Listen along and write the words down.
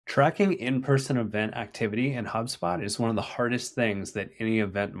Tracking in-person event activity in HubSpot is one of the hardest things that any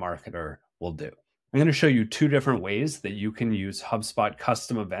event marketer will do. I'm going to show you two different ways that you can use HubSpot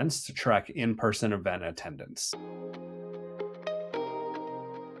custom events to track in-person event attendance.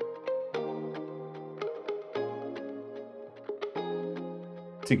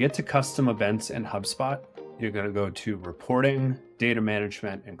 To get to custom events in HubSpot, you're going to go to Reporting, Data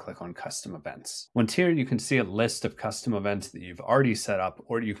Management, and click on Custom Events. Once here, you can see a list of custom events that you've already set up,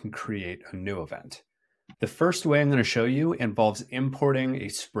 or you can create a new event. The first way I'm going to show you involves importing a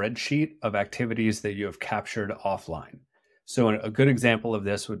spreadsheet of activities that you have captured offline. So a good example of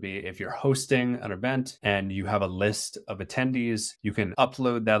this would be if you're hosting an event and you have a list of attendees, you can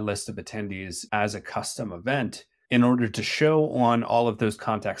upload that list of attendees as a custom event in order to show on all of those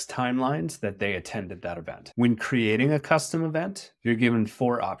contacts' timelines that they attended that event. When creating a custom event, you're given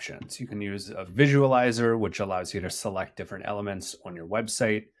four options. You can use a visualizer, which allows you to select different elements on your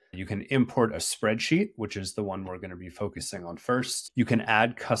website. You can import a spreadsheet, which is the one we're going to be focusing on first. You can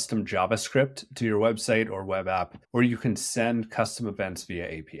add custom JavaScript to your website or web app, or you can send custom events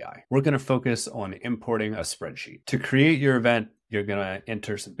via API. We're going to focus on importing a spreadsheet. To create your event, you're going to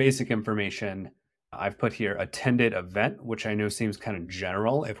enter some basic information. I've put here attended event, which I know seems kind of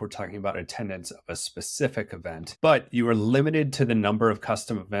general if we're talking about attendance of a specific event, but you are limited to the number of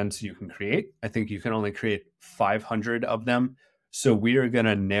custom events you can create. I think you can only create 500 of them. So we are going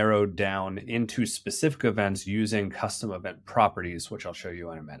to narrow down into specific events using custom event properties, which I'll show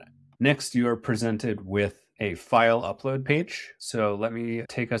you in a minute. Next, you are presented with a file upload page. So let me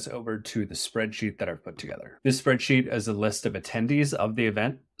take us over to the spreadsheet that I've put together. This spreadsheet is a list of attendees of the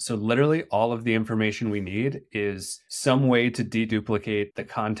event. So literally all of the information we need is some way to deduplicate the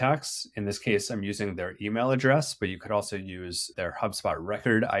contacts. In this case, I'm using their email address, but you could also use their HubSpot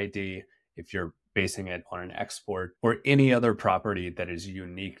record ID if you're basing it on an export or any other property that is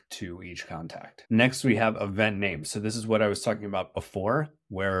unique to each contact. Next, we have event name. So this is what I was talking about before,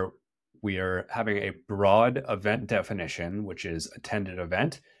 where we are having a broad event definition, which is attended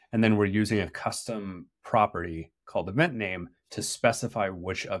event. And then we're using a custom property called event name to specify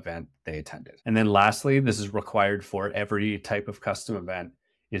which event they attended. And then lastly, this is required for every type of custom event,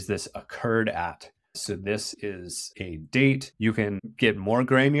 is this occurred at. So this is a date. You can get more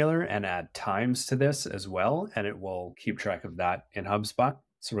granular and add times to this as well, and it will keep track of that in HubSpot.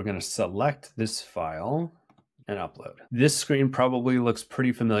 So we're going to select this file and upload. This screen probably looks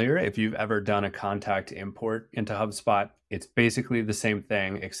pretty familiar if you've ever done a contact import into HubSpot. It's basically the same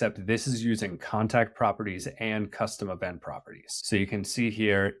thing, except this is using contact properties and custom event properties. So you can see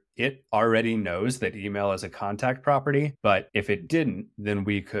here, it already knows that email is a contact property, but if it didn't, then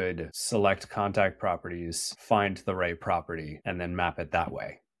we could select contact properties, find the right property, and then map it that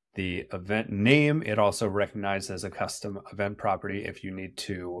way. The event name, it also recognizes as a custom event property if you need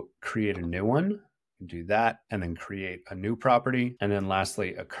to create a new one. Do that and then create a new property. And then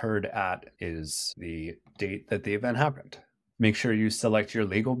lastly, occurred at is the date that the event happened. Make sure you select your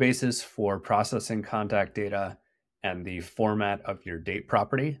legal basis for processing contact data and the format of your date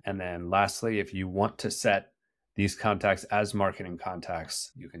property. And then lastly, if you want to set these contacts as marketing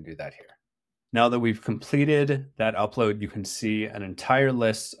contacts, you can do that here. Now that we've completed that upload, you can see an entire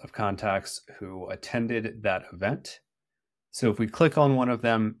list of contacts who attended that event. So if we click on one of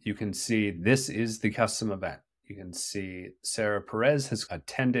them, you can see this is the custom event. You can see Sarah Perez has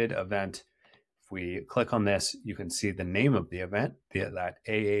attended event. If we click on this, you can see the name of the event, that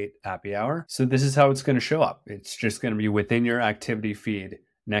A8 happy hour. So this is how it's going to show up. It's just going to be within your activity feed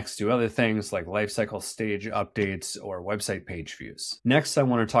next to other things like lifecycle stage updates or website page views. Next, I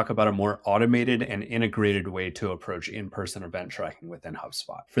want to talk about a more automated and integrated way to approach in-person event tracking within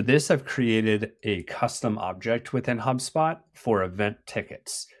HubSpot. For this, I've created a custom object within HubSpot for event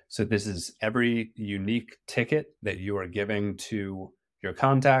tickets. So this is every unique ticket that you are giving to your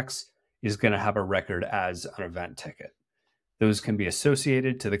contacts is going to have a record as an event ticket. Those can be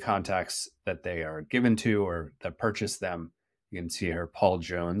associated to the contacts that they are given to or that purchase them. You can see here, Paul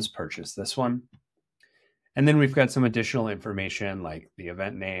Jones purchased this one. And then we've got some additional information like the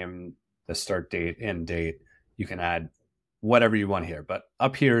event name, the start date, end date. You can add whatever you want here, but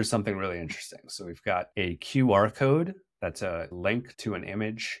up here is something really interesting. So we've got a QR code that's a link to an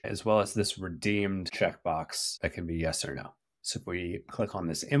image, as well as this redeemed checkbox that can be yes or no. So if we click on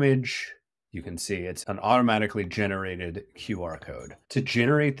this image, you can see it's an automatically generated QR code. To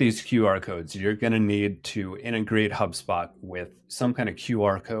generate these QR codes, you're going to need to integrate HubSpot with some kind of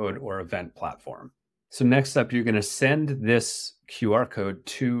QR code or event platform. So next up, you're going to send this QR code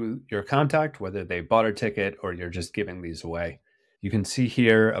to your contact, whether they bought a ticket or you're just giving these away. You can see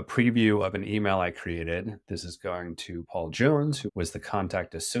here a preview of an email I created. This is going to Paul Jones, who was the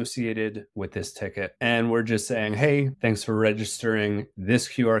contact associated with this ticket. And we're just saying, hey, thanks for registering. This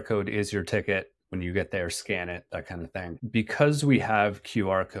QR code is your ticket. When you get there, scan it, that kind of thing. Because we have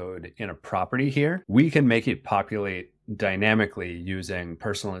QR code in a property here, we can make it populate dynamically using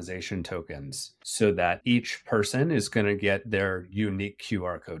personalization tokens so that each person is going to get their unique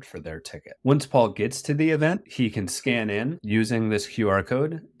QR code for their ticket. Once Paul gets to the event, he can scan in using this QR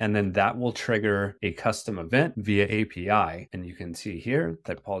code, and then that will trigger a custom event via API. And you can see here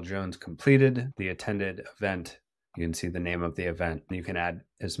that Paul Jones completed the attended event. You can see the name of the event. You can add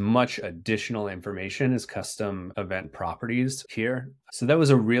as much additional information as custom event properties here. So that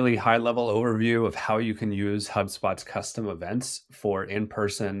was a really high-level overview of how you can use HubSpot's custom events for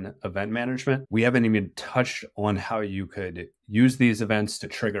in-person event management. We haven't even touched on how you could use these events to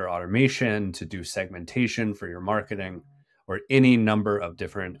trigger automation, to do segmentation for your marketing, or any number of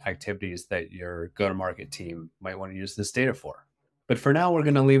different activities that your go-to-market team might want to use this data for. But for now, we're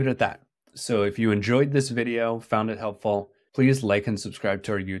going to leave it at that. So if you enjoyed this video, found it helpful, please like and subscribe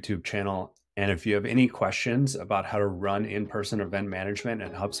to our YouTube channel. And if you have any questions about how to run in-person event management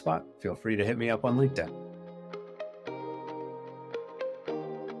in HubSpot, feel free to hit me up on LinkedIn.